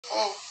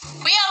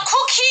We are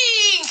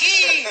cooking!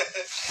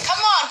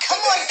 Come on,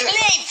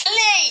 play!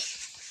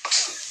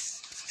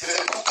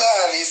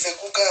 It's a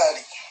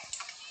kukari.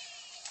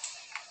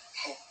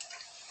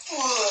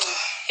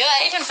 Yo,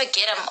 I even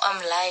forget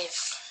I'm live.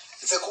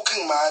 It's a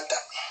cooking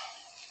matter.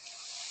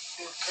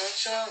 You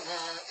captured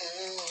my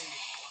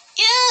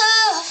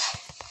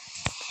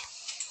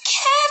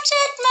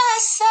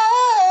soul.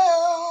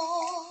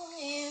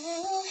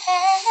 You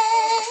have.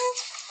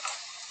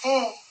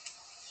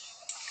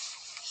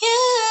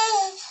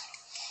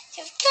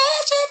 You've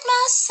captured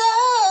my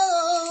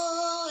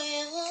soul. You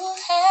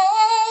have.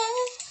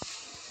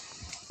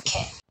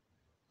 Okay.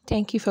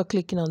 Thank you for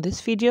clicking on this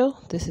video.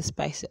 This is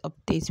Spicy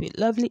Updates with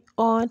Lovely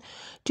on.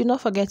 Do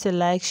not forget to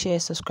like, share,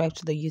 subscribe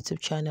to the YouTube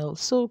channel.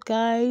 So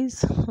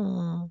guys,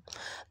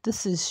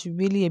 this is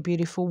really a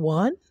beautiful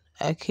one.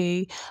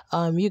 Okay,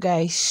 you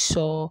guys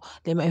saw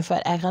them. In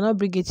fact, I cannot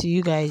bring it to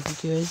you guys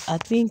because I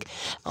think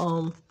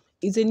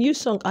it's a new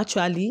song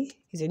actually.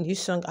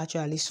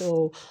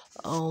 So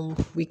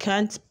we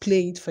can't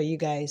play it for you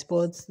guys,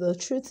 but the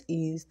truth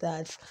is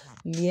that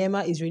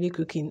Liema is really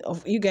cooking.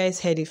 You guys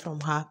heard it from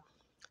her.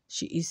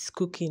 She is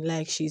cooking,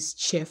 like she's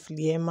Chef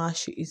Liema.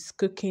 She is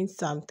cooking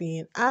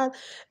something. And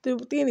the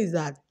thing is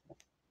that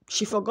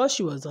she forgot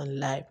she was on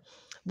live.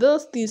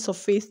 Those things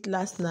surfaced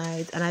last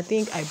night, and I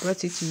think I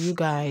brought it to you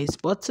guys.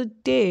 But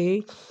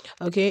today,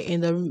 okay,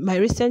 in my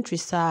recent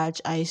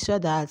research, I saw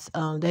that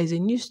there's a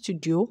new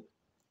studio.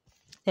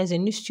 There's a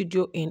new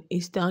studio in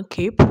Eastern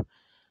Cape that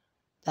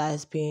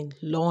has been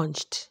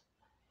launched.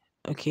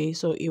 Okay,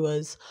 so it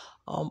was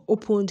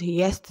opened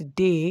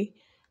yesterday,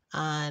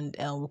 and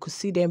we could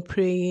see them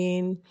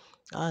praying.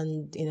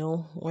 And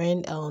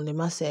when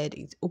Liema said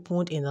it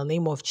opened in the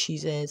name of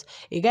Jesus,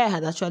 a guy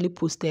had actually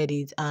posted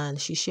it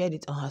and she shared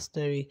it on her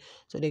story.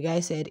 So the guy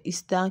said,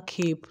 Eastern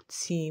Cape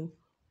team,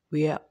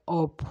 we are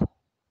up.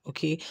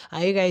 Okay,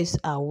 and you guys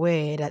are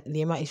aware that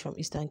Liema is from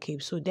Eastern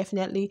Cape, so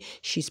definitely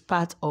she's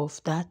part of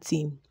that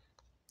team.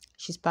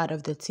 She's part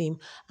of the team,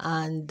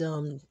 and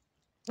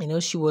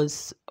she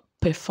was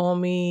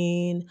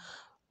performing,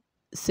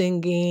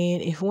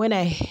 singing. If when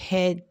I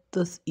heard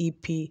this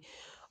EP,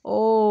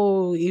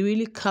 oh, it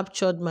really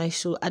captured my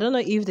soul. I don't know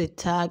if the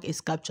tag is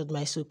captured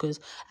my soul, because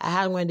I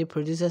had when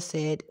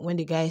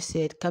the guy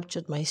said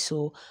captured my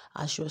soul,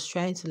 and she was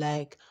trying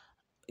to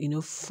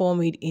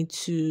form it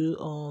into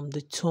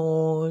the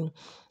tone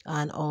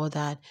and all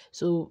that.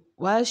 So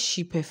while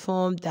she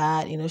performed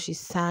that, she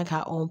sang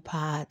her own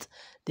part.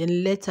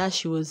 Then later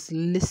she was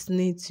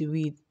listening to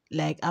it,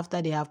 like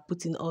after they have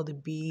put in all the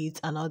beats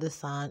and all the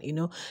sound,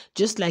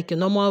 just like a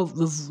normal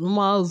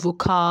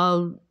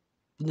vocal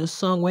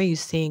song when you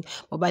sing.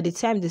 But by the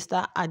time they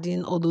start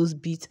adding all those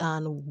beats,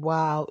 and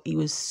wow, it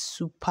was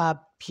super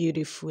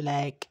beautiful.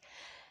 Like,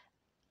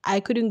 I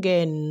couldn't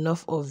get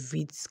enough of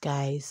it,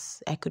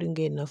 guys. I couldn't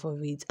get enough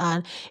of it.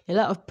 And a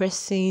lot of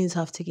persons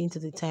have taken to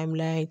the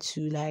timeline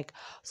to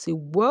say,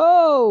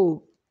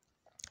 whoa,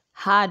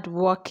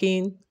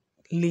 hardworking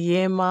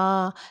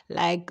Liema,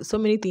 like so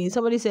many things.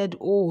 Somebody said,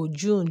 oh,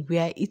 June, we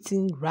are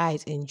eating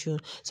right in June.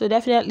 So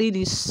definitely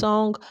this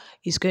song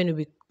is going to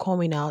be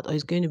coming out, or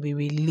is going to be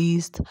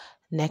released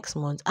next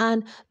month.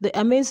 And the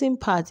amazing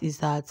part is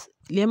that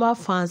Liema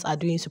fans are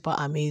doing super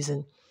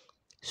amazing.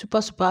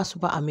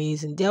 Super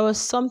amazing. There was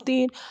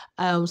something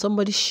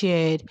somebody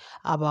shared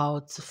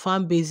about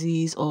fan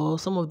bases or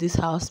some of these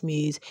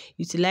housemates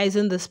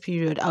utilizing this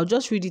period. I'll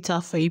just read it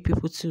out for you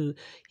people to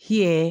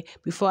hear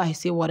before I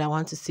say what I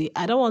want to say.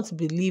 I don't want to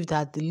believe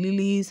that the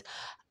lilies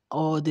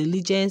or the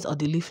legends or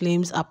the leaf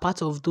flames are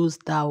part of those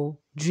that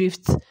will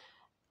drift,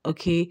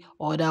 okay,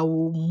 or that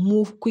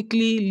will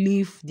quickly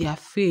leave their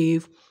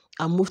fave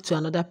and move to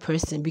another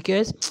person,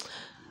 because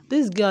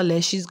this girl,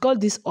 she's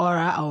got this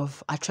aura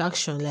of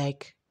attraction.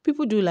 Like,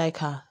 people do like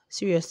her.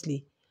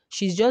 Seriously.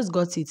 She's just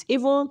got it.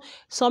 Even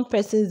some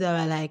persons that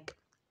were like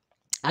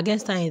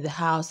against her in the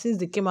house, since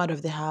they came out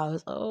of the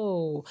house.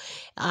 Oh,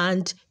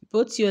 and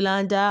both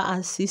Yolanda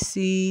and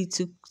Sissy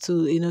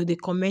they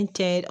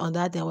commented on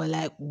that. They were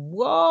like,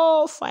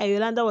 whoa, fine.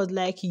 Yolanda was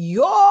like,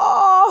 yo,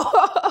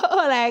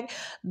 like,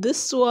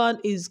 this one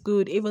is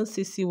good. Even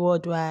Sissy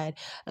worldwide.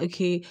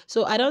 Okay,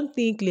 so I don't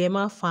think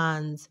Liema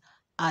fans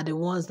are the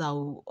ones that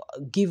will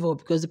give up,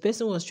 because the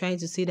person was trying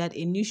to say that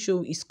a new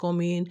show is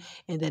coming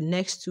in the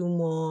next 2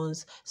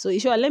 months. So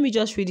sure, let me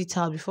just read it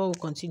out before we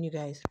continue,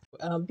 guys.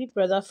 Big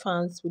Brother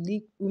fans will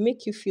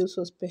make you feel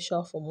so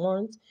special for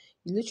months.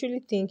 You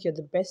literally think you're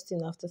the best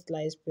thing after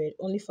sliced bread,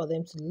 only for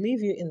them to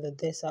leave you in the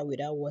desert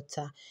without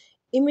water.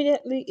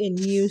 Immediately a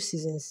new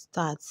season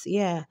starts.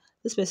 Yeah,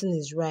 this person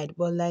is right.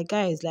 But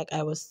guys, like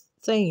I was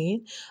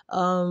saying,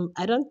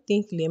 I don't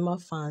think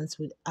Liema fans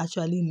would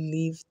actually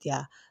leave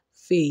their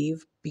fave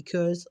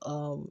because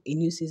a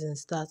new season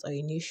starts or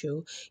a new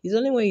show. It's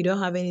only when you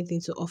don't have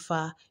anything to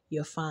offer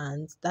your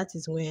fans that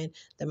is when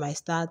they might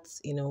start,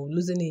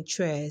 losing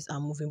interest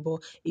and moving.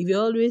 But if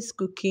you're always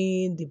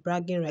cooking, the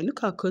bragging, right?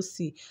 Look at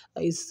Kosi.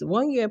 It's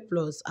 1 year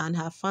plus and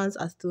her fans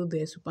are still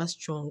there, super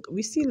strong.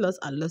 We see lots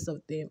and lots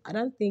of them. I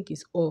don't think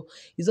it's all.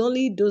 It's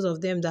only those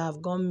of them that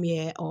have gone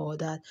mere or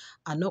that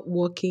are not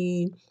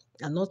working,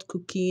 are not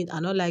cooking,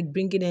 are not like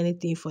bringing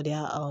anything for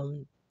their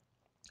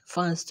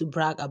fans to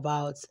brag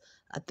about.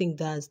 I think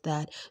that's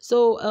that.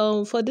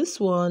 So for this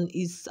one,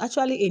 it's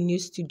actually a new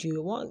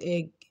studio.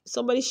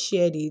 Somebody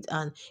shared it,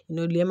 and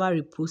Liema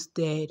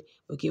reposted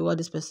what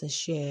this person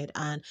shared,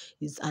 and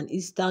it's an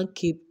Eastern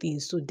Cape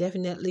thing. So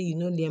definitely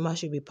Liema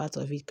should be part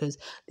of it because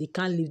they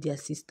can't leave their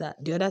sister.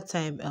 The other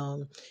time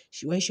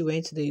she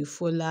went to the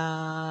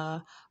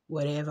Ufola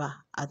whatever,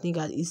 I think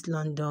at East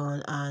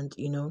London, and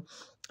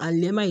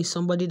and Liema is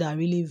somebody that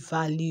really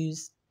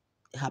values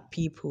her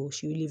people.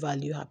 She really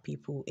value her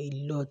people a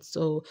lot.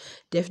 So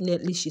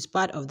definitely she's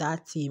part of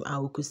that team,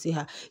 and we could see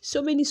her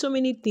so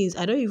many things.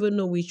 I don't even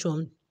know which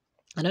one.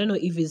 I don't know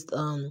if it's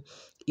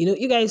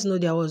you guys know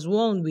there was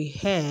one we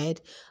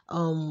had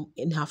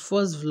in her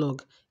first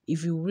vlog.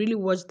 If you really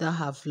watch that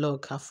her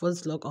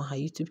first vlog on her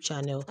YouTube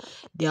channel,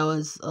 there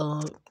was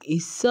a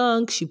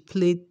song she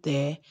played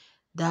there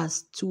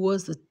that's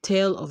towards the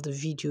tail of the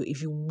video.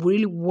 If you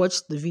really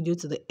watch the video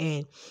to the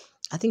end,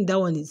 I think that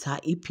one is her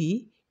EP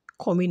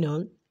coming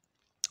on.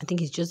 I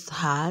think it's just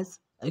hers.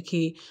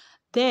 Okay.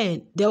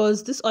 Then there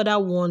was this other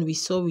one we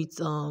saw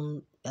with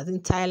I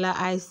think Tyler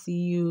I See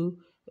You.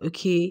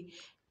 Okay.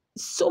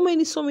 So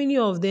many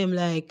of them,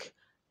 like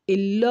a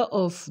lot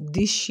of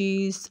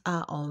dishes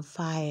are on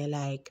fire.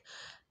 Like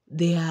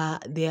they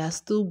are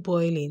still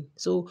boiling.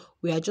 So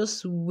we are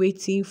just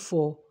waiting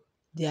for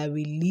their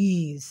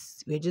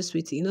release. We're just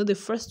waiting. The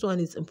first one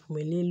is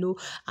Mpumelelo,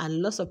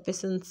 and lots of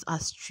persons are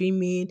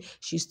streaming.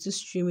 She's still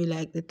streaming.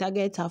 Like the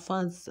target her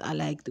fans are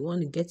like they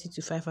want to get it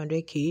to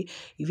 500K.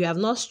 If you have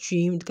not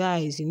streamed,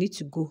 guys, you need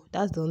to go.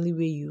 That's the only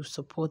way you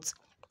support.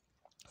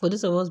 For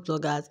those of us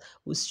bloggers,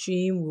 we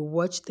stream, we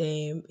watch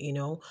them,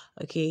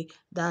 okay.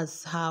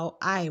 That's how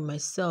I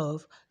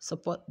myself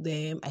support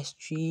them. I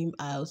stream,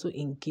 I also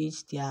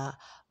engage their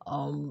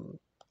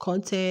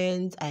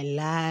content I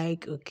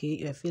like, okay.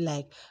 If I feel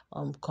like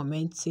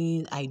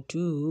commenting, I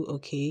do,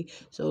 okay.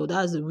 So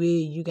that's the way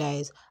you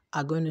guys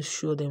are going to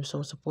show them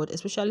some support,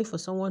 especially for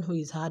someone who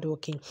is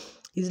hardworking.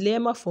 Is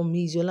Liema for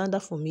me, is Yolanda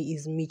for me,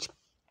 is Mitch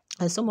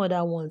and some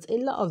other ones, a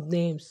lot of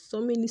them,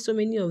 so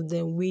many of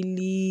them,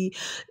 really,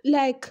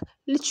 like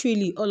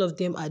literally all of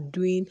them are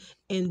doing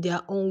in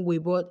their own way.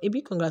 But a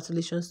big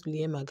congratulations to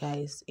Liema,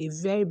 guys, a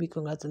very big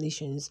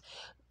congratulations.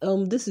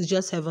 This is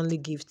just heavenly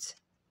gift,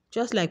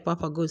 just like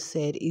Papa God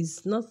said.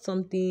 It's not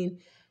something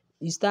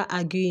you start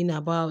arguing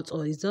about,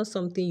 or it's not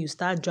something you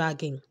start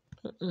dragging.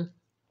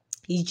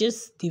 He's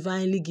just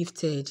divinely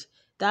gifted.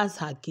 That's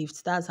her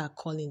gift. That's her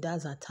calling.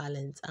 That's her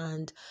talent.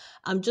 And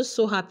I'm just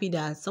so happy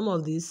that some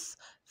of this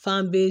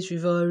fan base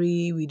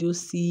rivalry we do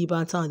see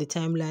banter on the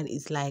timeline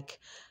is like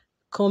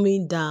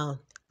coming down.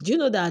 Do you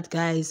know that,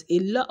 guys? A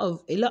lot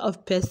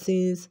of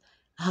persons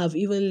have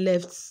even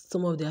left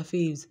some of their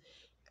faves.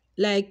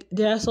 Like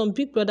there are some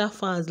Big Brother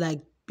fans,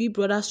 like Big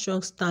Brother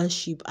Strong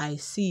Stanship I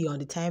see on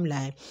the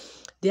timeline.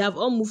 They have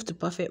all moved to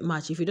Perfect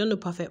Match. If you don't know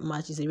Perfect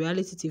Match, it's a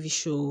reality TV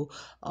show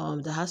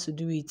that has to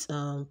do with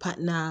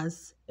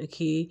partners.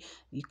 Okay,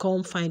 you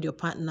can't find your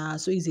partner,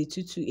 so it's a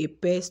tutu, a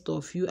best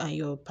of you and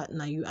your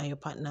partner, you and your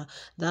partner.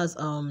 That's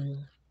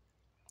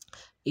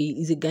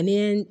is a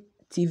Ghanaian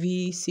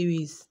TV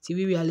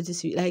reality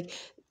series. Like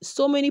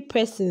so many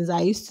persons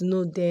I used to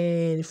know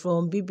then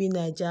from BB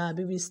Niger,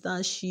 BB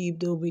Starship,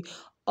 they'll be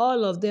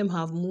all of them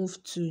have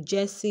moved to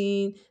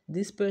Jessing,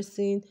 this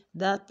person,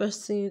 that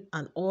person,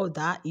 and all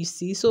that, you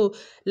see. So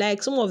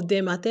like some of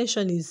them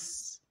attention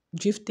is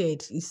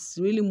drifted, it's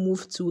really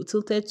moved to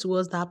tilted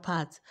towards that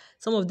part.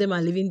 Some of them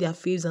are living their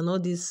faves and all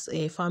this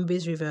fan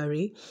base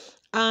rivalry.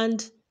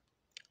 And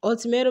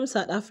Ultimatum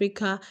South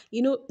Africa,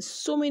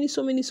 so many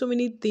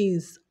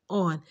things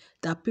on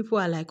that people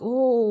are like,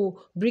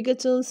 oh,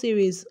 Brigaton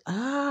series.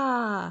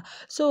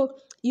 So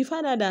you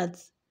find out that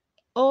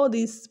all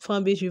this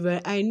fan base river,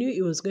 I knew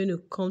it was going to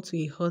come to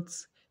a halt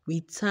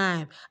with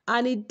time.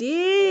 And it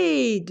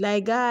did.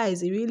 Like,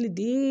 guys, it really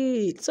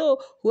did.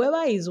 So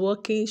whoever is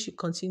working should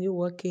continue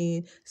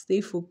working,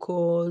 stay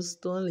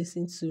focused, don't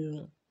listen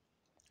to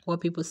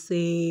what people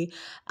say,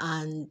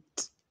 and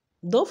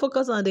don't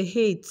focus on the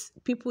hate.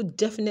 People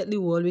definitely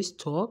will always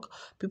talk.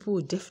 People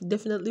will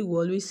definitely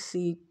will always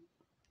say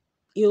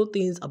ill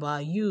things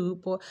about you.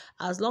 But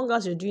as long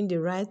as you're doing the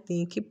right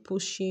thing, keep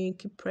pushing,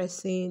 keep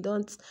pressing.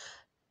 Don't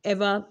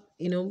ever,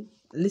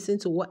 listen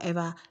to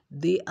whatever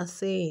they are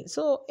saying.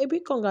 So a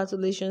big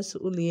congratulations to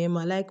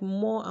Liema. Like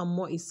more and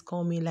more is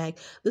coming. Like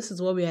this is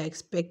what we are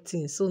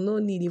expecting. So no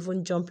need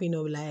even jumping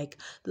up. Like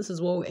this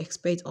is what we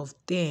expect of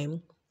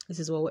them. This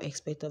is what we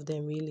expect of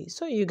them, really.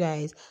 So you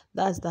guys,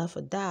 that's that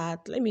for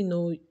that. Let me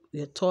know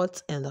your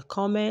thoughts in the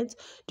comments.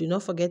 Do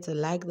not forget to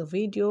like the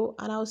video,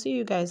 and I'll see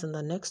you guys in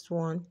the next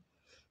one.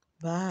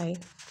 Bye.